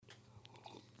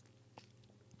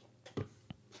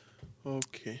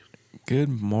Okay. Good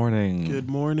morning. Good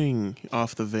morning,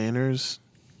 off the Vanners.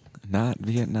 Not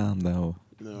Vietnam, though.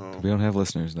 No. We don't have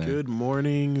listeners there. Good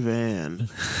morning, Van.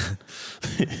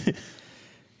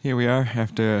 Here we are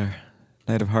after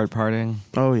a night of hard partying,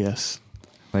 Oh yes,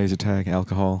 laser tag,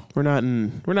 alcohol. we're not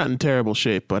in terrible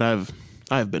shape, but I've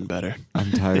been better.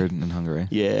 I'm tired and hungry.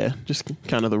 Yeah, just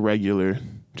kind of the regular,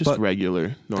 But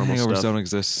regular normal Hangovers stuff. don't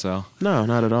exist, so No,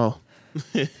 not at all.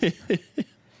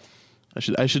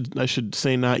 I should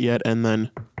say not yet, and then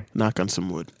knock on some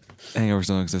wood. hangovers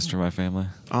don't exist for my family.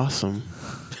 Awesome.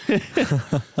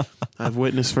 I've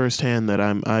witnessed firsthand that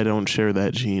I don't share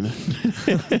that gene.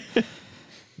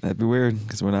 That'd be weird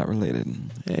because we're not related.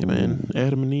 Hey man,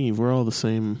 Adam and Eve, we're all the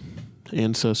same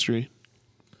ancestry.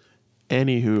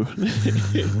 Anywho,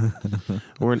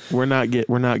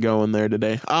 we're not going there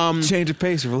today. Change of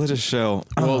pace, religious show.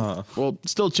 Well,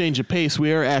 still change of pace.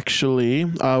 We are actually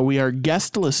we are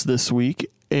guestless this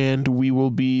week, and we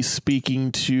will be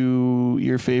speaking to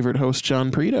your favorite host,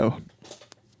 John Preto.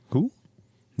 Who?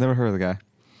 Never heard of the guy.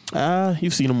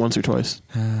 You've seen him once or twice.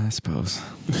 I suppose.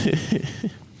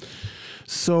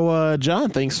 So, John,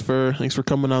 thanks for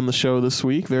coming on the show this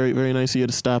week. Very, very nice of you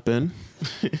to stop in.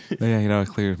 Yeah, I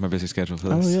cleared my busy schedule for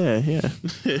this.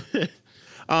 Oh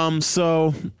yeah.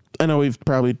 So I know we've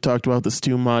probably talked about this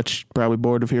too much, probably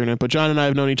bored of hearing it, but John and I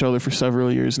have known each other for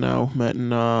several years now. Met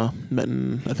in I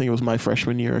think it was my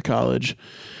freshman year of college,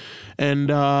 and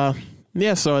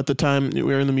yeah. So at the time we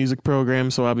were in the music program,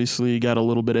 so obviously got a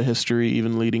little bit of history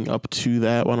even leading up to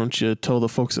that. Why don't you tell the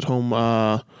folks at home?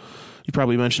 You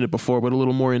probably mentioned it before, but a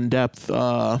little more in depth,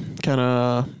 kind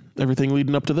of everything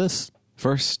leading up to this.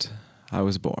 First, I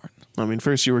was born. I mean,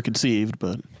 first you were conceived,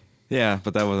 but Yeah,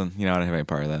 but that wasn't, I didn't have any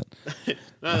part of that.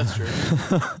 no, that's true.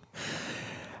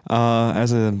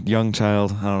 As a young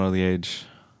child, I don't know the age,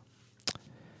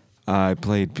 I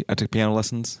took piano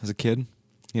lessons as a kid,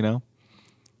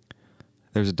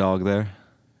 There's a dog there.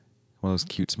 One of those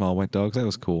cute small white dogs. That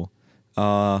was cool.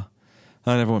 I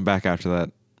never went back after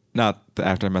that. Not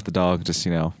after I met the dog, just,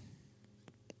 I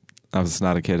was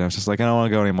not a kid. I was just like, I don't want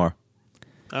to go anymore.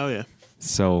 Oh, yeah.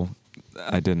 So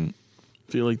I didn't.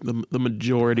 I feel like the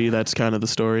majority, that's kind of the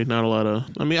story. Not a lot of...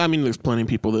 I mean, there's plenty of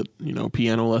people that,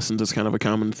 piano lessons is kind of a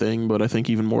common thing, but I think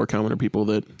even more common are people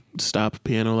that stop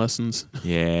piano lessons.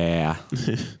 Yeah.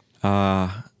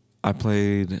 I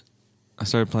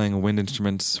started playing wind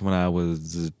instruments when I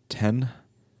was 10.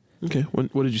 Okay.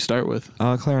 What did you start with?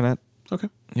 Clarinet. Okay.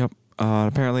 Yep.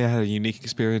 Apparently I had a unique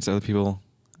experience other people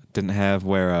didn't have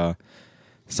where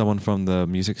someone from the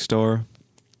music store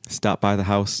stopped by the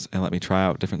house and let me try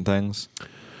out different things.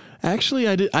 Actually,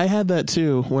 I had that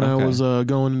too when I was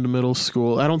going into middle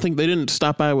school. I don't think they didn't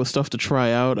stop by with stuff to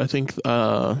try out. I think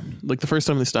like the first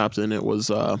time they stopped in, it was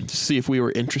to see if we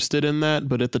were interested in that.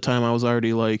 But at the time, I was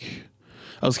already like...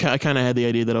 I kind of had the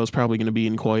idea that I was probably going to be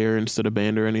in choir instead of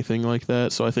band or anything like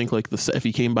that. So I think like if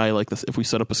he came by if we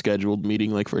set up a scheduled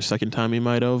meeting like for a second time, he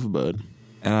might have. But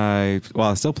And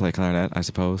I still play clarinet, I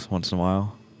suppose, once in a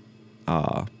while.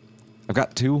 I've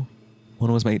got two.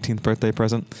 One was my 18th birthday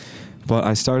present, but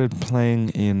I started playing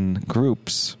in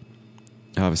groups.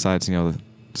 Besides, the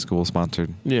school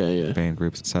sponsored band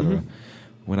groups, etc. Mm-hmm.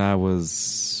 When I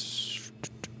was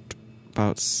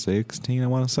about 16, I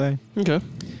want to say. Okay.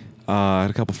 I had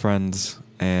a couple friends,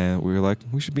 and we were like,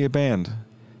 we should be a band.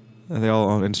 And they all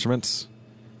own instruments.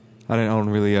 I didn't own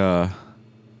really a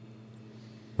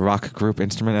rock group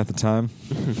instrument at the time.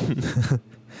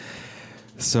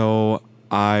 So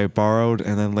I borrowed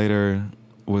and then later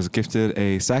was gifted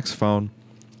a saxophone.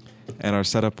 And our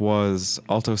setup was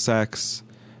alto sax,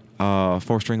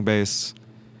 4-string bass,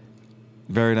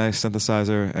 very nice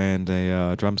synthesizer, and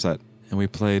a drum set. And we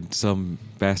played some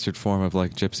bastard form of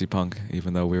like gypsy punk,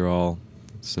 even though we were all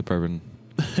suburban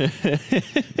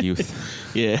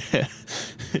youth. Yeah.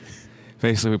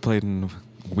 Basically, we played in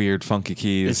weird, funky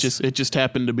keys. It just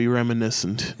happened to be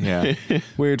reminiscent. Yeah.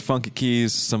 Weird, funky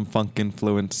keys, some funk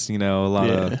influence, a lot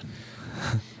of...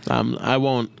 I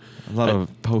won't... A lot of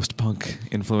post-punk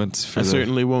influence. I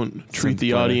certainly won't treat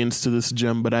the audience to this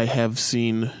gem, but I have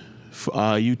seen...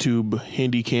 YouTube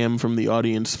handycam from the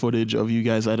audience footage of you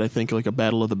guys at I think like a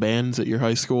battle of the bands at your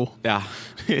high school. Yeah.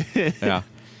 Yeah.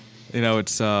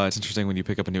 It's interesting when you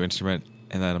pick up a new instrument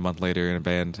and then a month later in a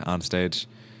band on stage.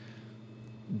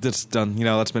 That's done,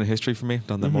 that's been a history for me.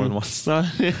 Done that more than once.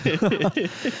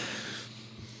 It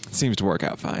seems to work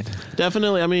out fine.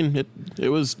 Definitely. I mean, it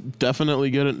was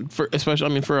definitely good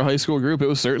especially for a high school group. It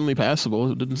was certainly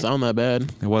passable. It didn't sound that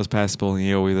bad. It was passable.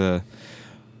 We one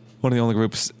of the only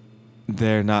groups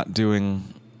they're not doing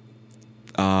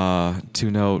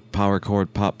 2-note power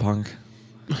chord pop punk.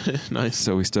 Nice.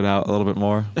 so we stood out a little bit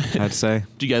more, I'd say.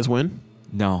 Did you guys win?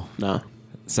 No, No.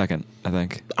 second, I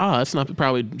think. That's not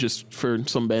probably just for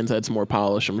some bands that had some more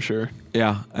polish, I'm sure.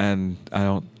 Yeah, and I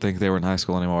don't think they were in high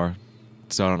school anymore,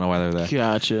 so I don't know why they're there.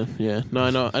 Gotcha. Yeah. No,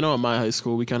 I know at my high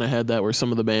school we kind of had that where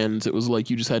some of the bands, it was like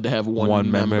you just had to have one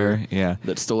member Yeah.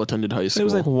 that still attended high school. It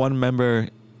was like one member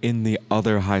in the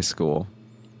other high school,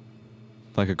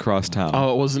 like across town.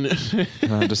 Oh, it wasn't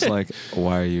And I'm just like,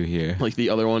 why are you here? like the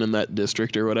other one in that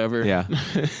district or whatever. Yeah.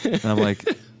 And I'm like,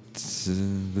 this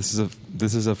is a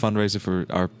fundraiser for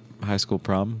our high school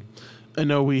prom. I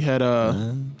know we had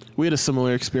a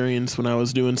similar experience when I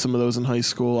was doing some of those in high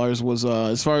school. Ours was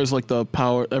as far as like the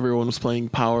power, everyone was playing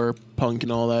power punk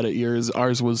and all that at yours.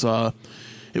 Ours was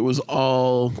it was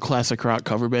all classic rock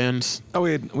cover bands. Oh,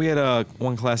 we had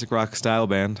one classic rock style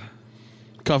band.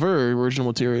 Cover or original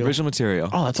material? Original material.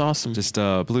 Oh, that's awesome. Just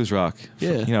blues rock.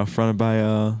 Yeah. Fronted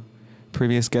by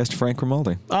previous guest Frank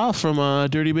Grimaldi. From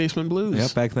Dirty Basement Blues.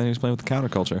 Yep, back then he was playing with the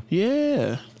Counterculture.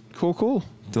 Yeah. Cool.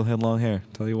 Still had long hair,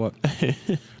 tell you what.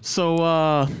 So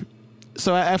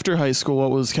after high school,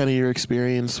 what was kind of your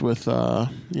experience with,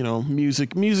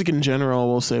 music in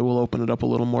general? We'll open it up a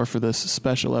little more for this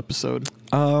special episode.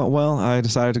 Well, I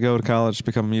decided to go to college to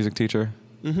become a music teacher.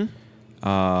 Mm-hmm.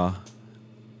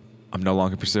 I'm no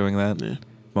longer pursuing that,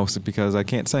 mostly because I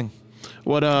can't sing.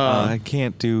 What? I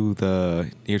can't do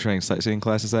the ear training sightseeing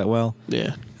classes that well.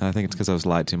 Yeah. And I think it's because I was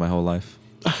lied to my whole life.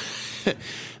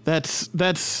 That's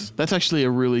actually a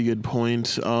really good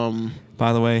point.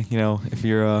 By the way, if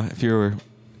you're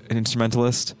an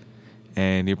instrumentalist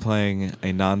and you're playing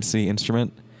a non-C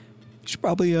instrument, you should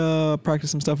probably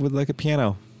practice some stuff with like a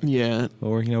piano. Yeah.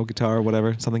 Or guitar or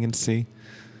whatever, something in C.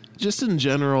 Just in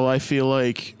general, I feel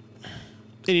like,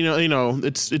 and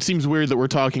it seems weird that we're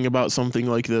talking about something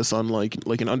like this on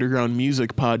like an underground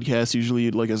music podcast,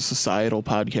 usually like a societal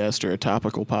podcast or a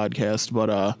topical podcast,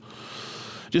 but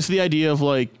just the idea of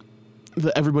like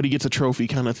everybody gets a trophy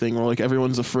kind of thing, where like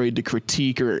everyone's afraid to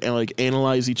critique or like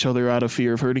analyze each other out of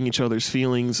fear of hurting each other's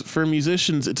feelings. For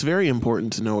musicians, it's very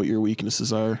important to know what your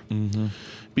weaknesses are,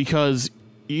 because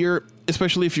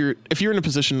especially if you're in a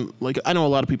position, like I know a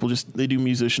lot of people they do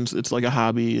musicians, it's like a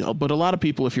hobby, but a lot of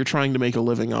people, if you're trying to make a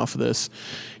living off of this,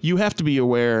 you have to be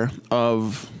aware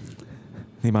of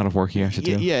the amount of work you have to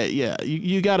do. Yeah.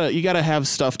 You gotta have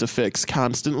stuff to fix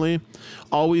constantly.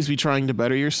 Always be trying to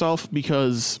better yourself,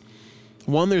 because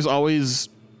one, there's always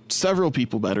several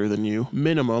people better than you,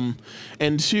 minimum,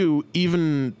 and two,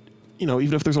 even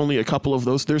if there's only a couple of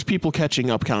those, there's people catching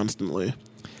up constantly.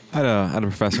 I had a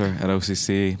professor at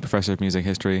OCC, professor of music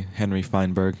history, Henry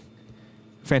Feinberg.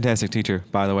 Fantastic teacher,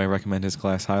 by the way. I recommend his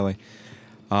class highly.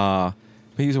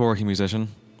 He's a working musician.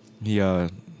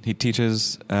 He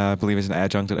teaches, I believe, as an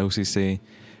adjunct at OCC.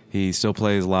 He still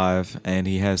plays live, and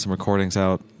he has some recordings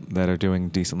out that are doing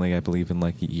decently, I believe, in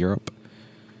like Europe.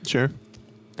 Sure.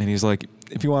 And he's like,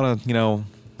 if you want to,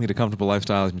 lead a comfortable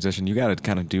lifestyle as a musician, you got to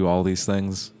kind of do all these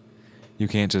things. You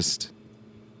can't just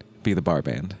be the bar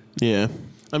band. Yeah.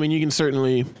 I mean, you can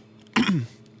certainly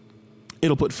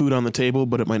it'll put food on the table,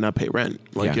 but it might not pay rent.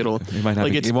 Like it might not.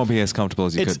 It won't be as comfortable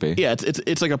as you could be. Yeah,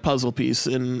 it's like a puzzle piece,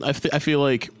 and I feel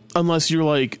like unless you're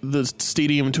like the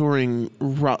stadium touring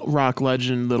rock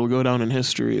legend that'll go down in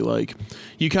history, like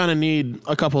you kind of need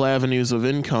a couple avenues of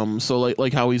income. So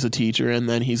like how he's a teacher, and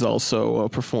then he's also a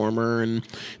performer, and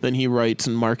then he writes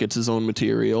and markets his own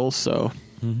material. So.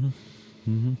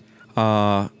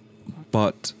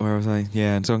 But where was I?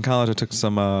 Yeah, and so in college I took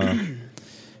some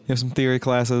some theory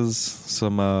classes,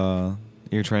 some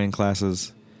ear training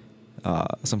classes,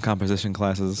 some composition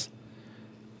classes.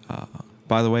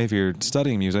 By the way, if you're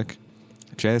studying music,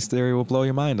 jazz theory will blow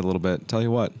your mind a little bit. Tell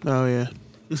you what. Oh yeah.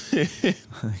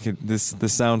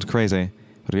 This sounds crazy,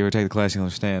 but if you ever take the class, you'll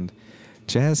understand.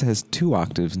 Jazz has 2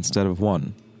 octaves instead of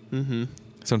 1. Mm-hmm.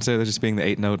 So instead of there just being the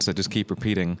 8 notes that just keep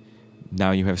repeating,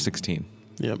 now you have 16.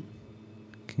 Yep.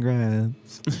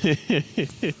 Congrats.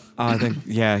 I think,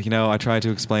 I tried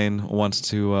to explain once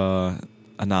to a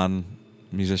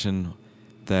non-musician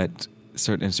that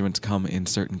certain instruments come in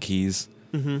certain keys,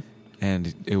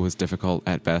 and it was difficult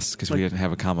at best because we didn't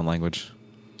have a common language.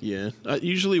 Yeah.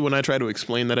 Usually when I try to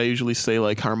explain that, I usually say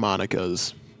like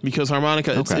harmonicas, because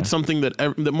harmonica, it's something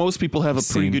that most people have a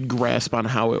pretty good grasp on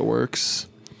how it works.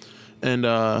 And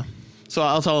so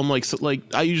I'll tell them like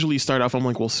I usually start off, I'm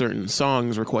like, well, certain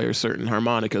songs require certain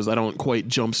harmonicas. I don't quite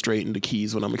jump straight into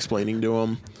keys when I'm explaining to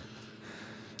them.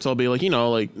 So I'll be like,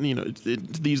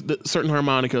 these certain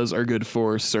harmonicas are good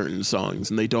for certain songs,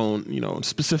 and they don't,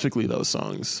 specifically those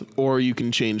songs. Or you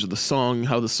can change the song,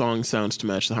 how the song sounds to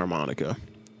match the harmonica.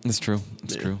 It's true.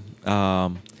 It's true.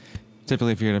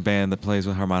 typically, if you're in a band that plays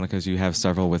with harmonicas, you have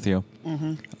several with you.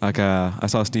 Mm-hmm. Like I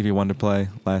saw Stevie Wonder play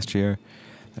last year.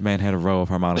 That man had a row of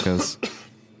harmonicas.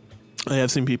 I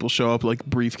have seen people show up like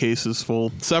briefcases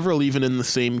full, several even in the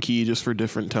same key, just for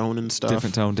different tone and stuff.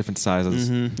 Different tone, different sizes.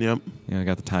 Mm-hmm. Yep. You know, I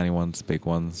got the tiny ones, big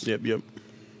ones. Yep.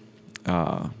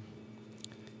 But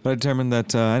I determined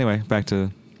that anyway. Back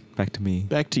to me.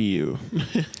 Back to you.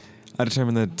 I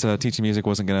determined that teaching music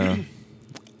wasn't gonna,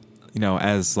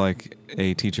 as like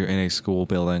a teacher in a school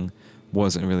building,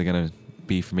 wasn't really gonna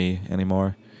be for me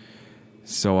anymore.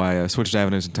 So I switched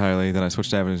avenues entirely. Then I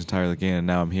switched avenues entirely again, and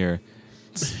now I'm here.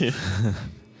 It's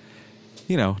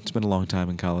been a long time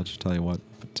in college, I'll tell you what.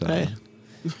 But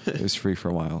it was free for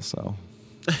a while, so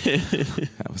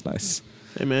that was nice.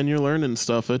 Hey man, you're learning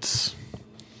stuff.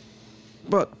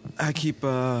 But I keep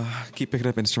picking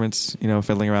up instruments,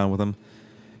 fiddling around with them.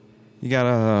 You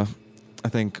gotta, I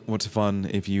think what's fun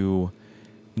if you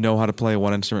know how to play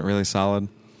one instrument really solid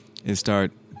is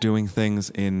start doing things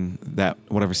in that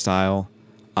whatever style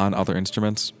on other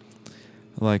instruments.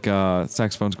 Like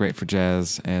saxophone's great for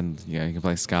jazz, and you can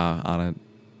play ska on it.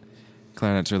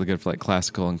 Clarinet's really good for like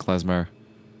classical and klezmer,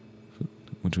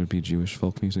 which would be Jewish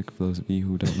folk music for those of you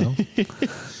who don't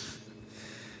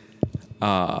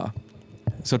know.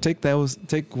 So take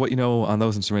what you know on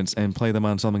those instruments and play them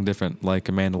on something different, like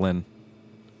a mandolin.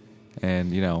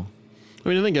 And I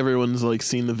mean, I think everyone's like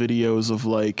seen the videos of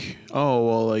like, oh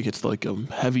well, like it's like a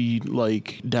heavy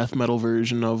like death metal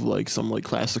version of like some like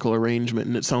classical arrangement,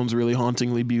 and it sounds really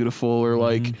hauntingly beautiful. Or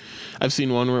like, I've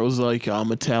seen one where it was like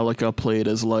Metallica played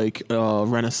as like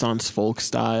Renaissance folk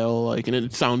style, like, and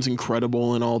it sounds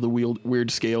incredible, and all the weird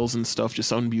scales and stuff just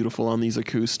sound beautiful on these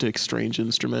acoustic, strange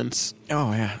instruments.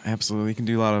 Oh yeah, absolutely. You can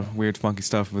do a lot of weird, funky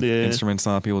stuff with instruments. A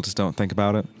lot of people just don't think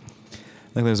about it. I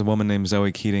think there's a woman named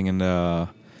Zoe Keating, and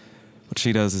what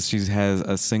she does is she has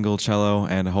a single cello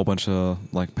and a whole bunch of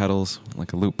like pedals,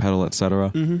 like a loop pedal, etc.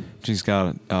 Mm-hmm. She's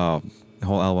got a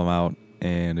whole album out,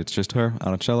 and it's just her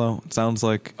on a cello. It sounds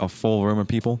like a full room of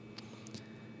people,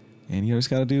 and you just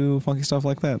got to do funky stuff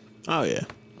like that. Oh yeah.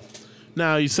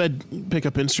 Now you said pick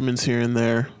up instruments here and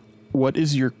there. What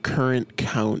is your current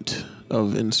count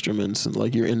of instruments and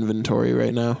like your inventory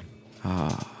right now?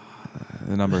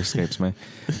 The number escapes me.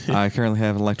 I currently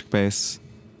have an electric bass,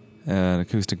 an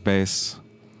acoustic bass,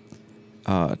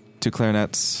 2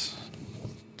 clarinets,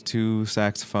 2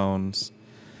 saxophones,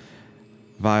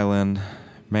 violin,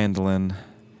 mandolin,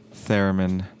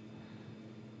 theremin,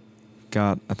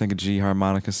 got I think a G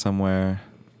harmonica somewhere,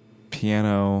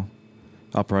 piano,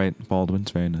 upright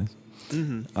Baldwin's, very nice.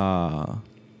 Mm-hmm.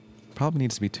 Probably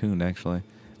needs to be tuned actually.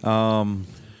 If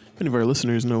any of our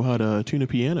listeners know how to tune a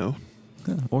piano.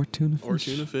 Or tuna fish. Or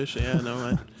tuna fish, yeah,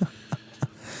 no.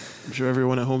 I'm sure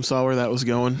everyone at home saw where that was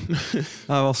going. I've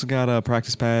also got a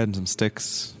practice pad and some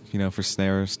sticks, for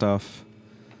snare stuff.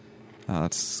 We'll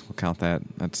count that.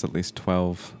 That's at least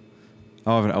 12.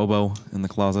 I have an oboe in the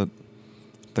closet.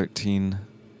 13.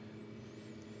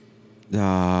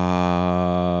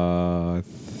 I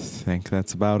think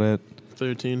that's about it.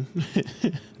 13.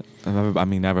 I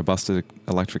have a busted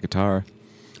electric guitar.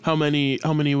 How many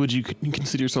would you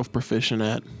consider yourself proficient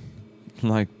at?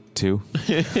 Like 2.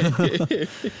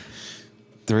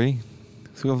 3.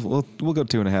 So we'll go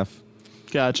 2.5.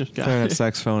 Gotcha. Clarinet,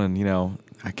 saxophone, and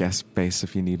I guess bass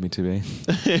if you need me to be.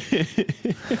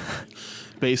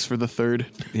 Bass for the third.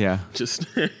 Yeah. Just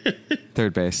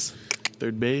third bass.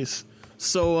 Third bass.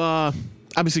 So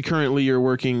obviously currently you're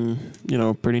working,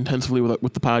 pretty intensively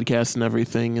with the podcast and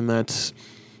everything, and that's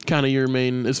kind of your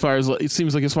main, as far as it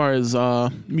seems like, as far as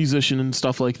musician and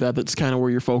stuff like that, that's kind of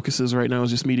where your focus is right now, is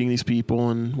just meeting these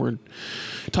people, and we're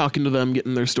talking to them,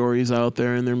 getting their stories out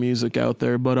there and their music out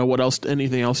there. But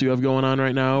anything else you have going on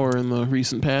right now or in the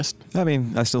recent past? I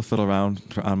mean, I still fiddle around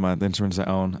on the instruments I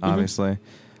own, obviously.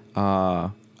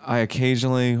 I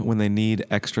occasionally, when they need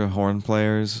extra horn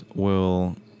players,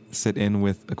 will sit in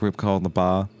with a group called the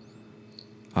Ba.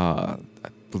 I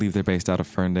believe they're based out of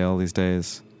Ferndale these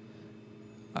days.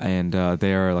 And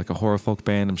they are like a horror folk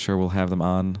band. I'm sure we'll have them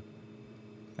on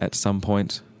at some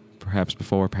point, perhaps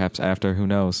before, perhaps after, who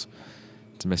knows.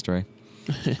 It's a mystery.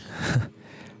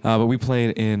 But we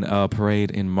played in a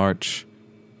parade in March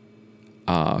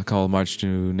called March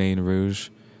to Nain Rouge,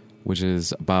 which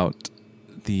is about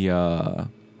the kind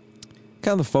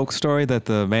of the folk story that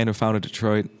the man who founded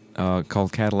Detroit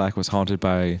called Cadillac was haunted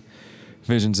by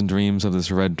visions and dreams of this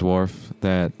red dwarf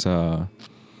that...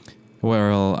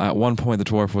 Well, at one point the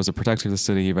dwarf was a protector of the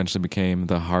city. He eventually became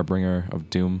the harbinger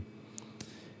of doom.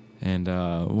 And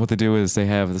what they do is they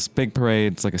have this big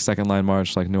parade. It's like a second line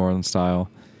march, like New Orleans style,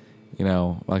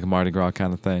 like a Mardi Gras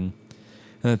kind of thing.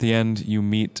 And at the end, you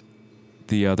meet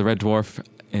the Red Dwarf,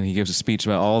 and he gives a speech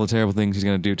about all the terrible things he's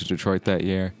going to do to Detroit that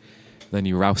year. Then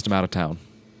you roust him out of town.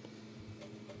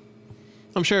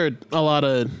 I'm sure a lot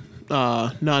of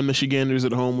non-Michiganders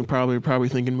at home would probably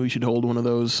thinking we should hold one of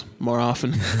those more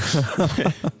often.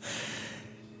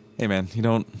 Hey man, you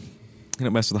don't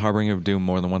mess with the Harbinger of Doom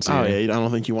more than once a year. Oh yeah, I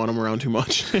don't think you want them around too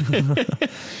much.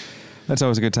 That's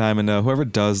always a good time. And whoever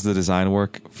does the design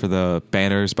work for the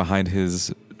banners behind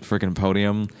his freaking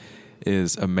podium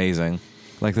is amazing.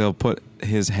 Like, they'll put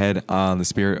his head on the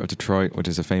Spirit of Detroit, which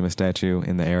is a famous statue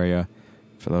in the area.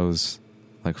 For those,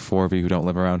 like, 4 of you who don't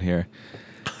live around here.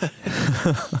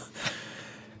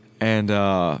 And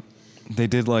they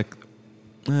did, like,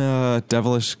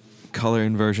 devilish color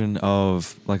inversion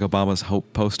of, like, Obama's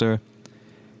Hope poster.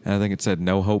 And I think it said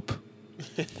no hope.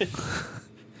 I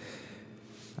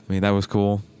mean, that was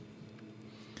cool.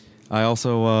 I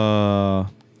also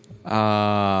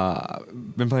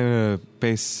been playing a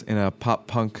bass in a pop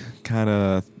punk kind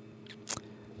of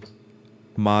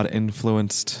mod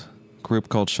influenced group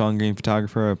called Sean Green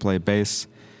Photographer. I play bass.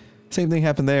 Same thing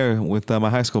happened there with my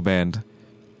high school band.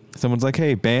 Someone's like,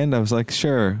 "Hey, band." I was like,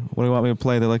 "Sure. What do you want me to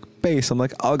play?" They're like, "Bass." I'm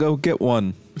like, "I'll go get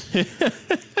one."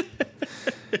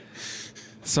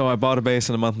 So I bought a bass,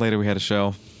 and a month later we had a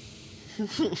show.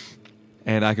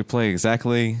 And I could play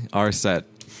exactly our set.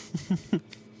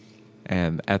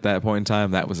 And at that point in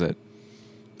time, that was it.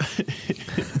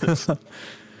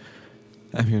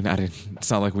 I mean, it's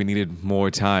not like we needed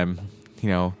more time.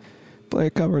 Play a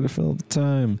cover to fill the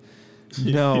time.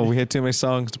 No, we had too many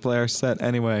songs to play our set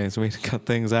anyway, so we had to cut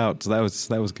things out. So that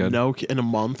was good. No, in a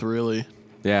month, really.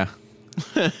 Yeah.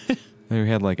 We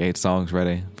had like 8 songs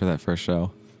ready for that first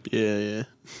show. Yeah.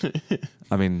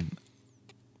 I mean,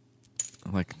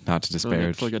 like, not to disparage.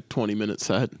 It's like a 20-minute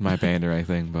set. My band or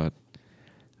anything, but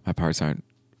my parts aren't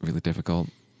really difficult.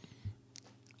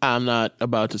 I'm not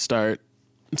about to start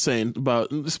saying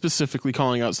about specifically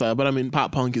calling out style, but I mean,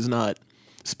 pop punk is not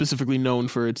specifically known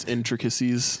for its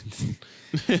intricacies.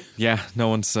 Yeah, no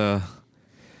one's. I'm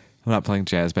not playing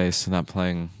jazz bass. I'm not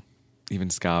playing even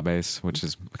ska bass, which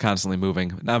is constantly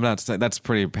moving. Now, I'm not saying that's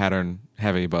pretty pattern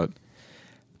heavy, but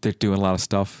they're doing a lot of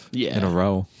stuff in a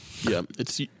row. Yeah,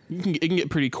 it can get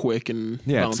pretty quick and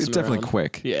it's definitely around.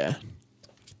 Quick. Yeah,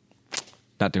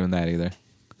 not doing that either.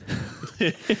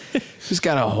 Just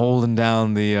kind of holding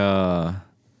down the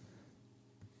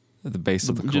base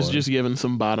of the chord. Just giving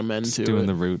some bottom end just to doing it.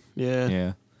 the root.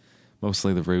 Yeah,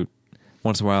 mostly the root.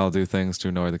 Once in a while, I'll do things to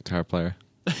annoy the guitar player.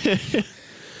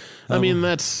 I mean,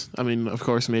 of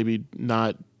course, maybe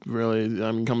not really.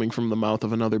 I'm coming from the mouth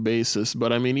of another bassist,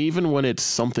 but I mean, even when it's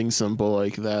something simple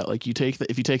like that, like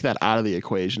if you take that out of the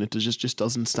equation, it just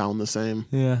doesn't sound the same.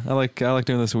 Yeah, I like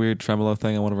doing this weird tremolo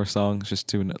thing on one of our songs, just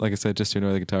to, like I said, just to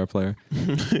annoy the guitar player.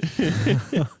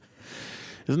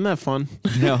 Isn't that fun?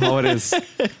 Yeah, it is.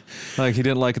 Like, he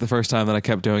didn't like it the first time, then I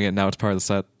kept doing it, and now it's part of the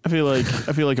set. I feel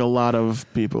like a lot of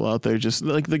people out there just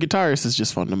like the guitarist is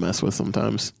just fun to mess with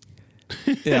sometimes.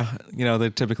 Yeah, they're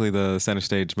typically the center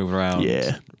stage moving around.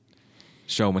 Yeah,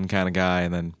 showman kind of guy,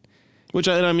 and then which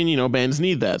I mean, bands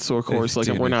need that. So of course, like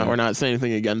we're not saying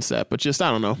anything against that, but just I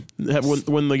don't know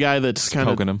when the guy that's kind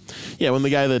of poking him. Yeah, when the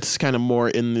guy that's kind of more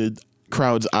in the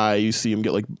crowd's eye, you see him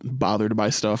get like bothered by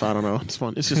stuff. I don't know. It's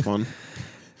fun. It's just fun.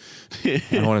 I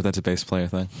wonder if that's a bass player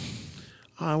thing.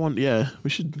 We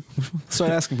should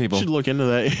start asking people. Should look into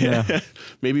that. Yeah.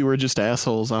 Maybe we're just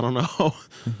assholes. I don't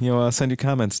know. Send your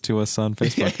comments to us on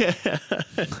Facebook.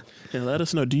 Yeah, let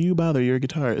us know. Do you bother your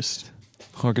guitarist?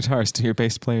 Or guitarist, do your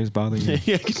bass players bother you?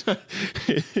 Yeah.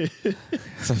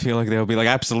 I feel like they'll be like,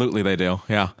 absolutely they do.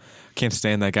 Yeah. Can't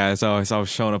stand that guy. He's always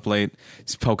showing up late.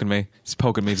 He's poking me,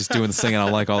 just doing the singing I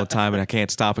like all the time, and I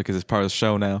can't stop it because it's part of the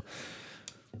show now.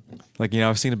 Like,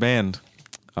 I've seen a band.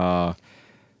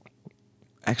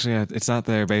 Actually, it's not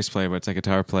their bass player, but it's a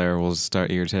guitar player will start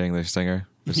irritating their singer.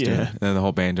 And then the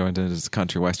whole band joins in this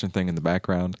country western thing in the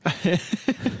background.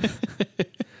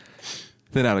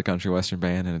 They're not a country western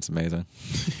band, and it's amazing.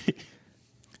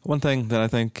 One thing that I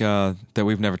think that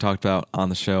we've never talked about on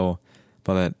the show,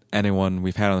 but that anyone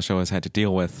we've had on the show has had to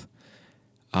deal with,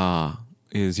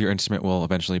 is your instrument will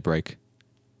eventually break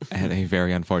at a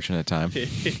very unfortunate time.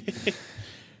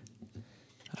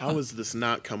 How has this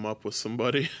not come up with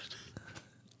somebody?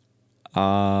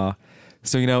 So,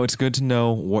 it's good to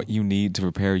know what you need to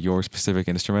repair your specific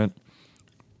instrument.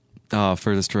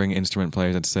 For the string instrument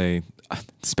players, I'd say a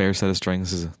spare set of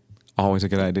strings is always a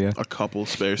good idea. A couple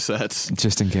spare sets.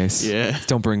 Just in case. Yeah.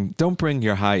 Don't bring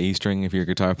your high E string if you're a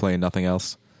guitar player and nothing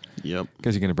else. Yep.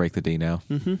 Because you're going to break the D now.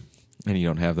 Mm-hmm. And you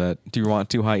don't have that. Do you want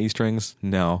 2 high E strings?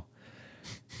 No.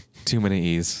 Too many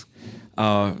E's.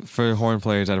 For horn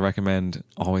players, I'd recommend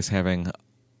always having,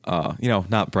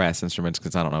 not brass instruments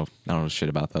because I don't know shit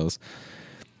about those.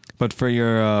 But for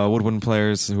your woodwind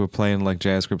players who are playing like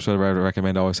jazz groups, whatever, I would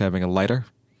recommend always having a lighter.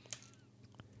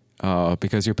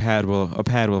 Because a pad will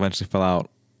eventually fall out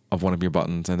of one of your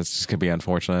buttons, and it's just gonna be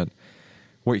unfortunate.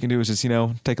 What you can do is just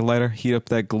take a lighter, heat up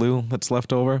that glue that's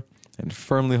left over, and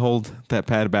firmly hold that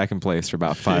pad back in place for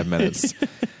about 5 minutes.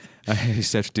 I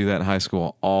used to have to do that in high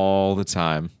school all the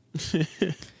time.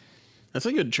 That's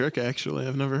a good trick, actually.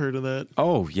 I've never heard of that.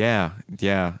 Oh yeah.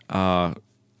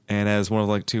 And as one of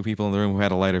like two people in the room who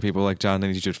had a lighter, people were like, John, I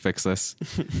need you to fix this.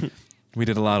 We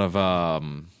did a lot of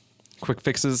quick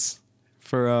fixes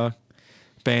for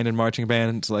band and marching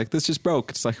band. It's like, this just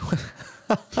broke. It's like,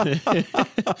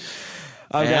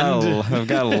 I've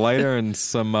got a lighter and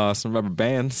some rubber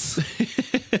bands.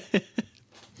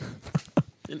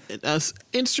 As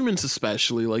instruments,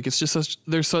 especially, like it's just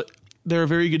they're a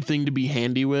very good thing to be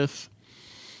handy with,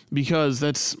 because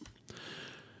it's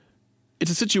a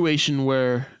situation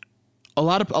where a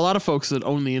lot of folks that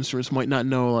own the instruments might not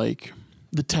know like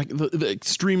the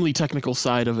extremely technical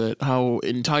side of it, how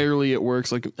entirely it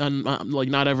works. Like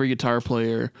not every guitar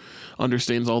player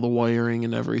understands all the wiring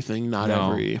and everything.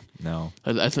 No.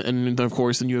 And of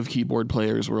course, then you have keyboard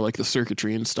players where like the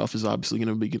circuitry and stuff is obviously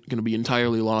going to be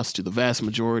entirely lost to the vast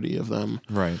majority of them.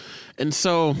 Right. And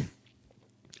so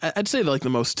I'd say like the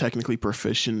most technically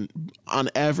proficient on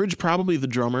average, probably the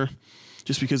drummer,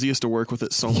 just because he has to work with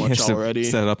it so much already.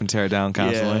 Set it up and tear it down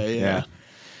constantly. Yeah.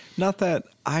 Not that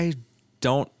I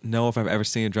don't know if I've ever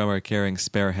seen a drummer carrying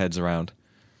spare heads around.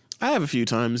 I have a few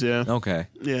times, yeah. Okay.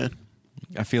 Yeah.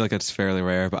 I feel like it's fairly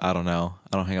rare, but I don't know.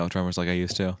 I don't hang out with drummers like I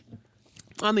used to.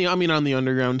 On the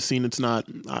underground scene, it's not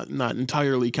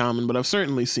entirely common, but I've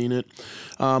certainly seen it.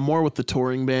 More with the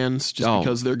touring bands, just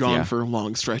because they're gone for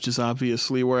long stretches,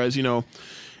 obviously. Whereas,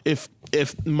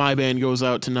 if my band goes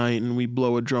out tonight and we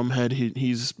blow a drum head,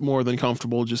 he's more than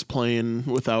comfortable just playing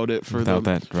without it for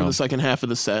the second half of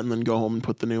the set, and then go home and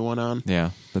put the new one on.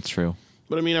 Yeah, that's true.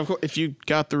 But I mean, of course, if you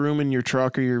got the room in your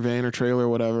truck or your van or trailer or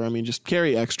whatever, I mean, just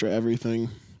carry extra everything.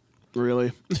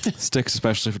 Really, sticks,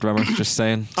 especially for drummers. Just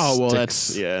saying. Oh well,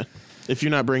 sticks. If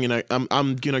you're not bringing,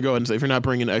 I'm gonna go ahead and say, if you're not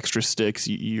bringing extra sticks,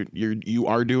 you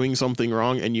are doing something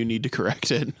wrong, and you need to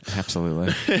correct it.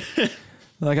 Absolutely.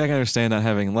 Like I can understand not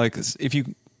having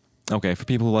for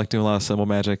people who like doing a lot of cymbal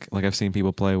magic, like I've seen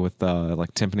people play with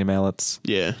like timpani mallets.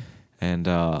 Yeah. And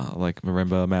like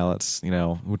marimba mallets,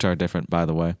 which are different, by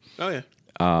the way. Oh yeah.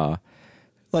 I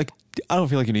don't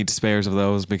feel like you need spares of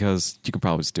those because you can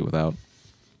probably just do without.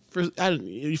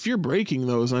 If you're breaking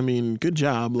those, I mean, good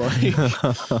job. Like,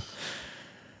 because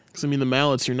I mean, the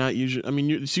mallets, you're not usually. I mean,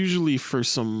 it's usually for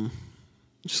some,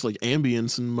 just like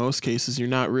ambience. In most cases, you're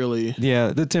not really. Yeah,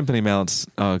 the timpani mallets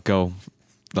go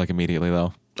like immediately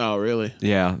though. Oh really?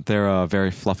 Yeah, they're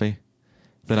very fluffy.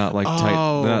 They're not like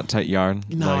tight. They're not tight yarn.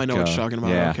 No, I know what you're talking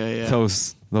about. Yeah, okay, yeah.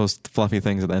 Those fluffy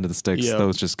things at the end of the sticks. Yep.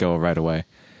 Those just go right away.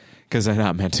 Because they're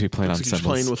not meant to be played on cymbals. cymbals.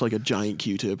 You're playing with like a giant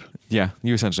Q-tip. Yeah,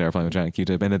 you essentially are playing with a giant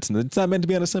Q-tip, and it's not meant to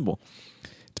be on a cymbal.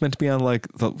 It's meant to be on like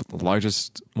one of the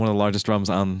largest drums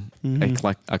on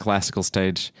a classical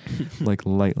stage, like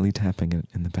lightly tapping it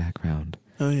in the background.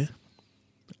 Oh yeah.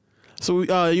 So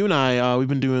you and I, we've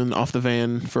been doing Off the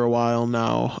Van for a while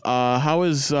now. How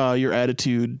is your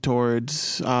attitude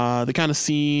towards the kind of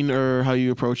scene, or how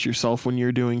you approach yourself when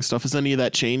you're doing stuff? Has any of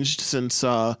that changed since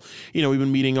we've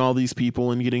been meeting all these people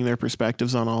and getting their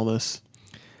perspectives on all this?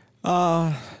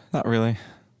 Not really.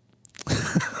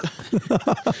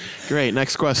 Great.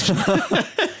 Next question.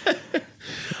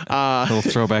 A little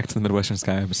throwback to the Midwestern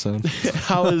Sky episode.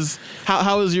 How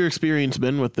has your experience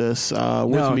been with this?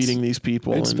 Meeting these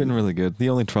people? It's been really good. The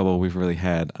only trouble we've really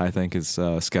had, I think, is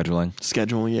scheduling.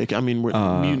 Scheduling. I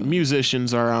mean,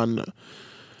 musicians are on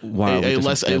a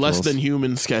less than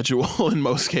human schedule in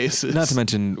most cases. Not to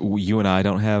mention, you and I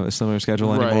don't have a similar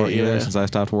schedule anymore either, since I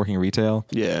stopped working retail.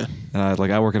 Yeah.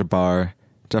 I work at a bar.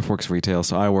 Jeff works retail,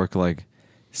 so I work like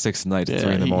 6 at night to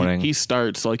 3 in the morning. He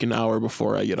starts like an hour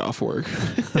before I get off work.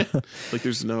 Like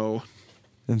there's no.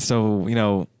 And so,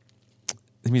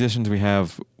 the musicians we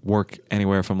have work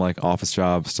anywhere from like office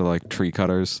jobs to like tree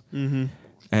cutters. Mm-hmm.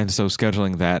 And so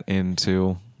scheduling that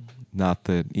into not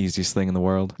the easiest thing in the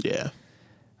world. Yeah.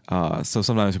 So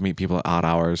sometimes we meet people at odd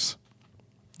hours,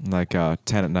 like 10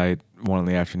 at night, 1 in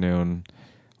the afternoon.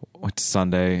 It's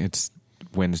Sunday. It's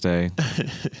Wednesday.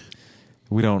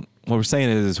 What we're saying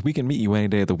is we can meet you any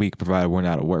day of the week provided we're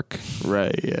not at work.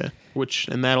 Right, yeah.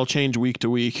 And that'll change week to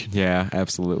week. Yeah,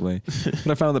 absolutely.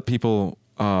 But I found that people,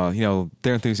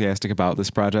 they're enthusiastic about this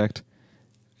project.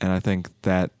 And I think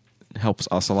that helps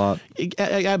us a lot.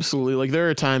 Absolutely. Like there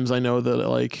are times I know that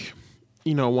like,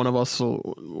 you know, one of us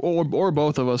will, or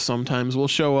both of us sometimes will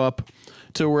show up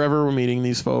to wherever we're meeting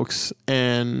these folks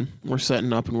and we're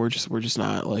setting up and we're just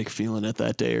not like feeling it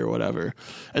that day or whatever.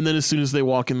 And then as soon as they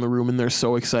walk in the room and they're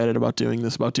so excited about doing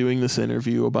this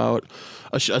interview, about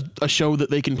a show that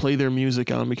they can play their music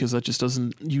on, because that just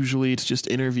doesn't, usually it's just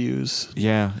interviews.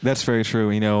 Yeah, that's very true.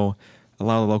 You know, a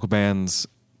lot of the local bands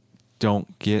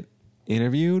don't get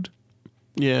interviewed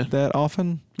that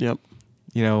often. Yep.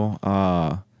 You know,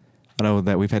 I know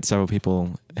that we've had several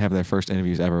people have their first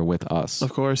interviews ever with us.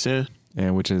 Of course, yeah.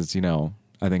 And which is, you know,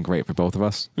 I think great for both of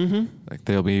us. Mm-hmm. Like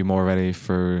they'll be more ready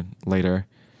for later.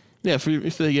 Yeah,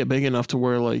 if they get big enough to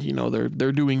where like, you know,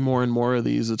 they're doing more and more of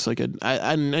these, it's like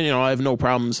I you know, I have no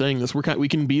problem saying this. We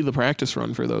can be the practice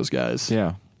run for those guys.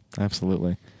 Yeah,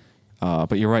 absolutely.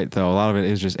 But you're right though. A lot of it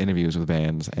is just interviews with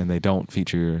bands, and they don't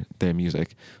feature their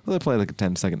music. Well, they play like a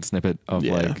 10-second snippet of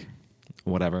like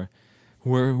whatever.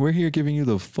 We're here giving you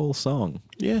the full song.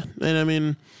 Yeah, and I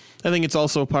mean, I think it's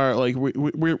also part, like,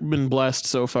 we've been blessed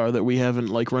so far that we haven't,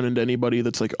 like, run into anybody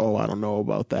that's like, oh, I don't know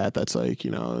about that. That's like, you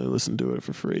know, listen to it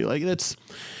for free. Like, it's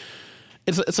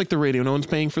like the radio. No one's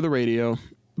paying for the radio.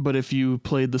 But if you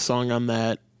played the song on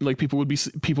that, like, people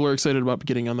are excited about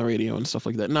getting on the radio and stuff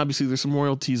like that. And obviously there's some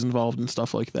royalties involved and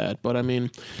stuff like that. But I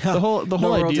mean, the whole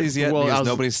no idea, royalties yet because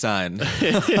nobody's signed.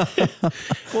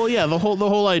 Well, yeah, the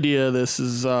whole idea of this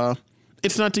is,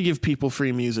 it's not to give people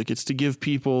free music. It's to give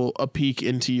people a peek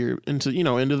into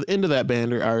that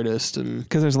band or artist, and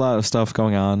because there's a lot of stuff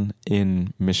going on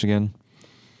in Michigan,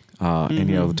 and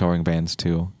you know the touring bands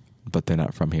too, but they're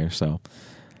not from here, so.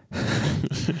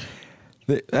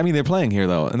 They're playing here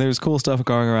though, and there's cool stuff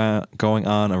going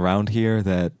on around here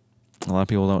that a lot of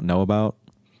people don't know about.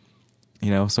 You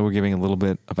know, so we're giving a little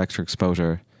bit of extra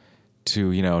exposure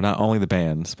to, you know, not only the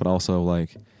bands but also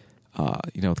like.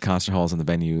 You know, the concert halls and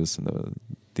the venues and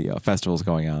the festivals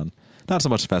going on. Not so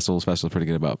much festivals. Festivals are pretty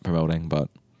good about promoting, but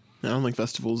I don't think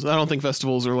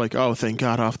festivals are like, oh, thank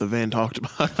God Off the Van talked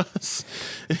about us.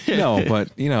 No, but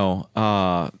you know, a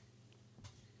lot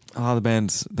of the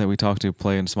bands that we talk to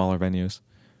play in smaller venues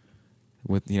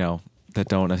with, you know, that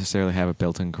don't necessarily have a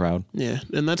built-in crowd. Yeah,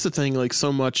 and that's the thing. Like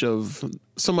so much of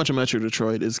Metro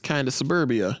Detroit is kind of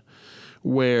suburbia,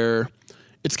 where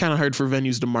it's kind of hard for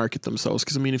venues to market themselves.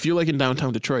 Because, I mean, if you're like in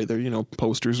downtown Detroit, there, you know,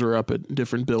 posters are up at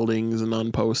different buildings and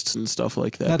on posts and stuff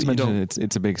like that. Not to mention,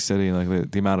 it's a big city. Like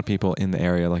the amount of people in the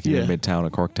area, like even Midtown or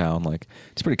Corktown, like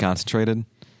it's pretty concentrated.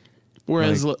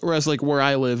 Whereas like where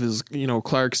I live is, you know,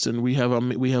 Clarkston. We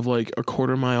have like a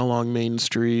quarter-mile long Main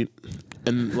Street,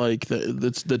 and like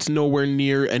that's nowhere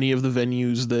near any of the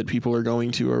venues that people are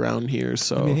going to around here.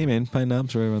 So I mean, hey man, Pine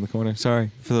Knob's right around the corner. Sorry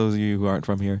for those of you who aren't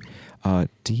from here.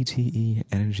 DTE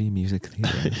Energy Music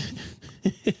Theater.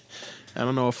 I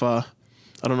don't know if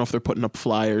they're putting up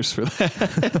flyers for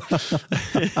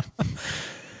that.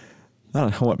 I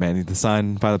don't know what, man. The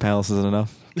sign by the palace isn't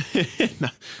enough.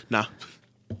 Nah.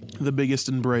 The biggest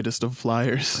and brightest of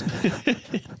flyers.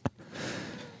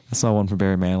 I saw one for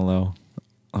Barry Manilow.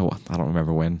 Oh, I don't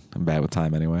remember when. I'm bad with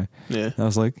time anyway. Yeah. And I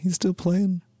was like, he's still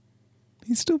playing.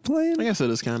 I guess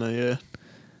it is kind of, yeah.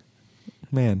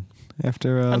 Man.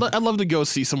 After I'd love to go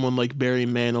see someone like Barry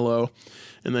Manilow,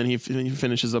 and then he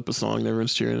finishes up a song and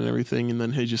everyone's cheering and everything, and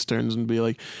then he just turns and be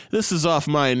like, "This is off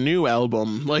my new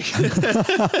album." Like,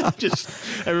 just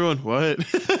everyone, what?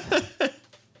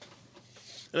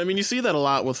 And I mean, you see that a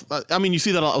lot with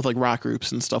like rock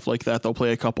groups and stuff like that. They'll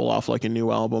play a couple off like a new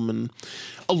album, and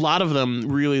a lot of them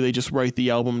really they just write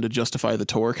the album to justify the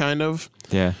tour, kind of.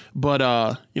 Yeah. But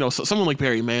you know, someone like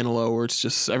Barry Manilow, where it's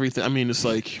just everything. I mean, it's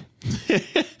like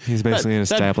he's basically an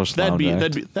established lounge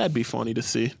act. That'd be funny to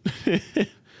see.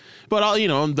 But I'll, you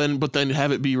know, then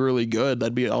have it be really good.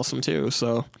 That'd be awesome too.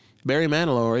 So Barry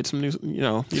Manilow, write some new. You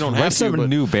know, you don't have to. Some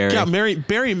new Barry. Yeah, Barry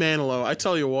Manilow. I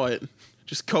tell you what.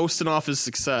 Just coasting off his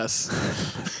success.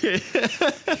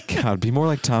 God, be more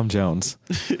like Tom Jones.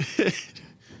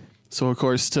 So, of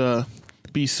course, to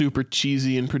be super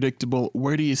cheesy and predictable,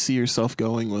 where do you see yourself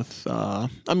going with,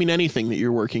 anything that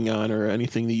you're working on or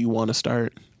anything that you want to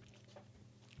start?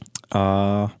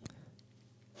 I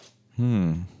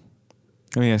mean,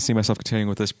 I see myself continuing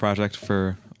with this project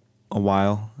for a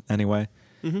while anyway.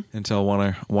 Mm-hmm. Until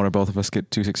one or both of us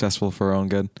get too successful for our own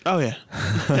good. Oh yeah,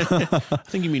 I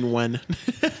think you mean when.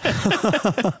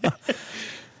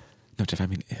 No, Jeff, I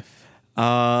mean if.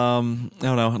 I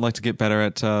don't know. I'd like to get better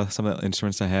at some of the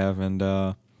instruments I have, and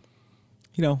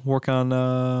you know, work on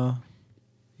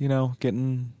you know,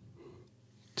 getting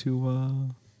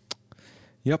to.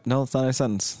 Yep, no, it's not a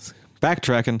sentence.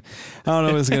 backtracking. I don't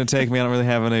know what it's going to take me. I don't really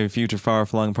have any future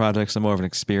far-flung projects. I'm more of an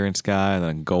experienced guy than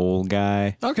a goal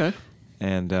guy. Okay.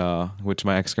 And which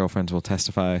my ex-girlfriends will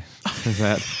testify to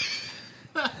that.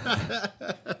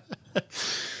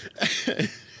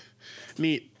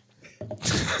 Neat.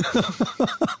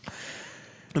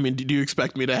 I mean, do you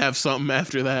expect me to have something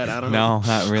after that? I don't know. No,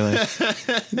 not really.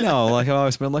 No, like I've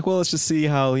always been like, well, let's just see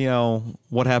how,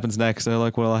 what happens next. And they're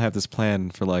like, well, I have this plan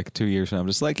for like 2 years. And I'm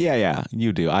just like, yeah,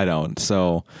 you do. I don't.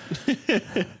 So.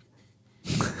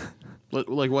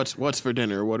 Like, what's for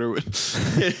dinner? What are we?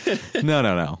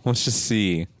 No. Let's just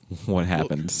see what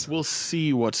happens. We'll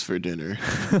see what's for dinner.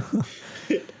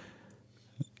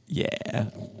 Yeah.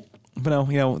 But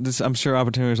no, I'm sure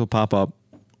opportunities will pop up.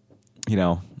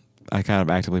 I kind of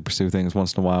actively pursue things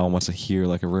once in a while. Once I hear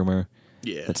like a rumor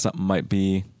that something might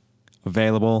be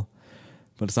available,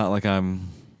 but it's not like I'm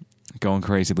going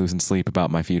crazy, losing sleep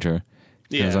about my future.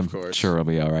 Yeah, I'm of course. Sure, it'll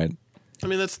be all right. I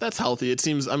mean, that's healthy. It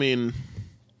seems. I mean,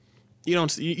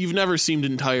 you've never seemed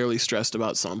entirely stressed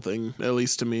about something, at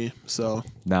least to me. So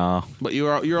No. but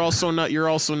you're also not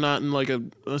in like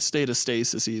a state of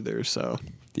stasis either. So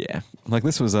Yeah, like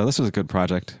this was a good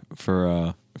project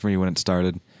for me when it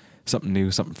started. Something new,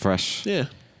 something fresh. yeah.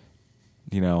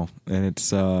 And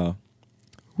it's we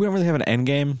don't really have an end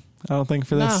game, I don't think,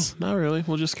 for this. No, not really.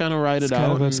 We'll just kind of ride it It's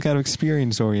out. it's kind of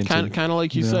experience oriented. Kind of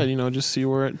like you said, just see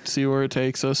where it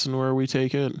takes us and where we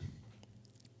take it.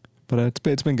 But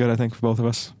it's been good, I think, for both of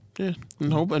us. Yeah,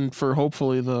 and for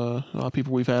hopefully the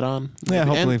people we've had on. Yeah,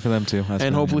 hopefully for them too.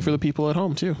 And hopefully for the people at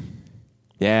home too.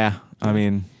 Yeah, I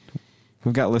mean,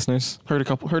 we've got listeners. Heard a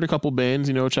couple bands,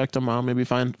 checked them out, maybe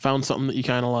found something that you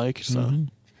kind of like. So,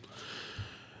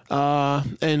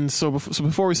 and so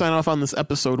before we sign off on this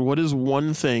episode, what is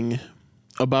one thing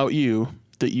about you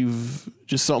that you've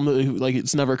just something that like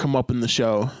it's never come up in the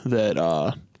show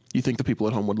that you think the people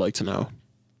at home would like to know?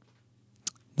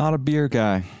 Not a beer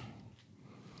guy.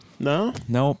 No?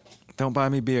 Nope. Don't buy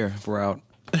me beer if we're out.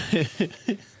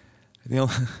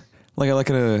 Like I like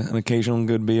an occasional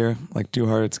good beer. Like Two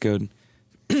Hearted's good.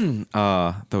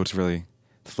 Though the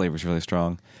flavor's really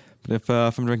strong. But if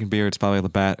I'm drinking beer, it's probably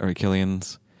Labatt or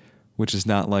Killian's, which is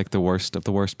not like the worst of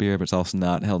the worst beer, but it's also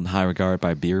not held in high regard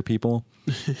by beer people.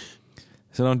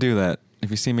 So don't do that.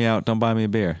 If you see me out, don't buy me a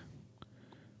beer.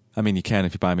 I mean, you can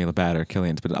if you buy me Labatt or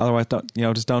Killian's, but otherwise,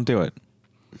 just don't do it.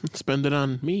 Spend it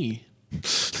on me.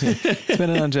 Spend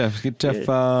it on Jeff. Get Jeff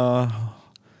While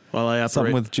I operate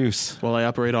something with juice. While I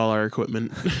operate all our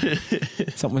equipment.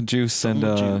 Something with juice Something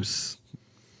and with juice.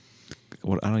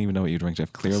 What I don't even know what you drink,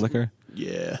 Jeff. Clear liquor?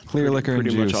 Yeah. Clear liquor and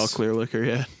pretty juice. much all clear liquor,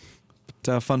 yeah.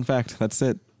 But, fun fact. That's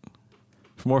it.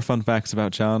 For more fun facts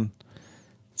about John,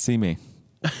 see me.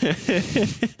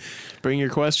 Bring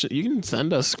your question. You can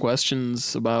send us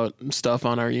questions about stuff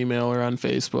on our email or on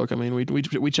Facebook. I mean,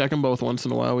 we check them both once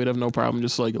in a while. We'd have no problem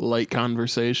just like light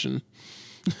conversation.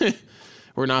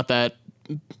 We're not that,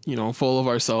 full of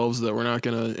ourselves that we're not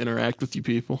going to interact with you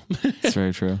people. It's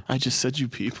very true. I just said you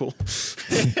people.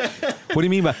 What do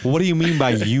you mean by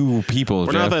you people,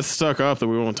 We're Jeff? not that stuck up that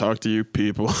we won't talk to you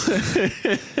people.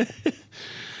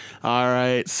 All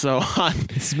right, so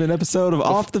this has been an episode of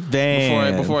Off the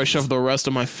Van. Before I shove the rest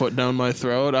of my foot down my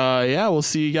throat, we'll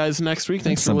see you guys next week.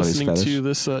 Thanks for listening to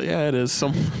this. It is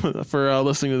for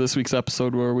listening to this week's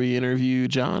episode where we interview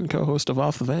John, co-host of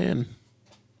Off the Van.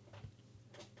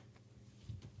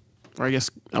 Or I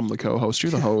guess I'm the co-host.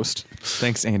 You're the host.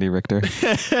 Thanks, Andy Richter.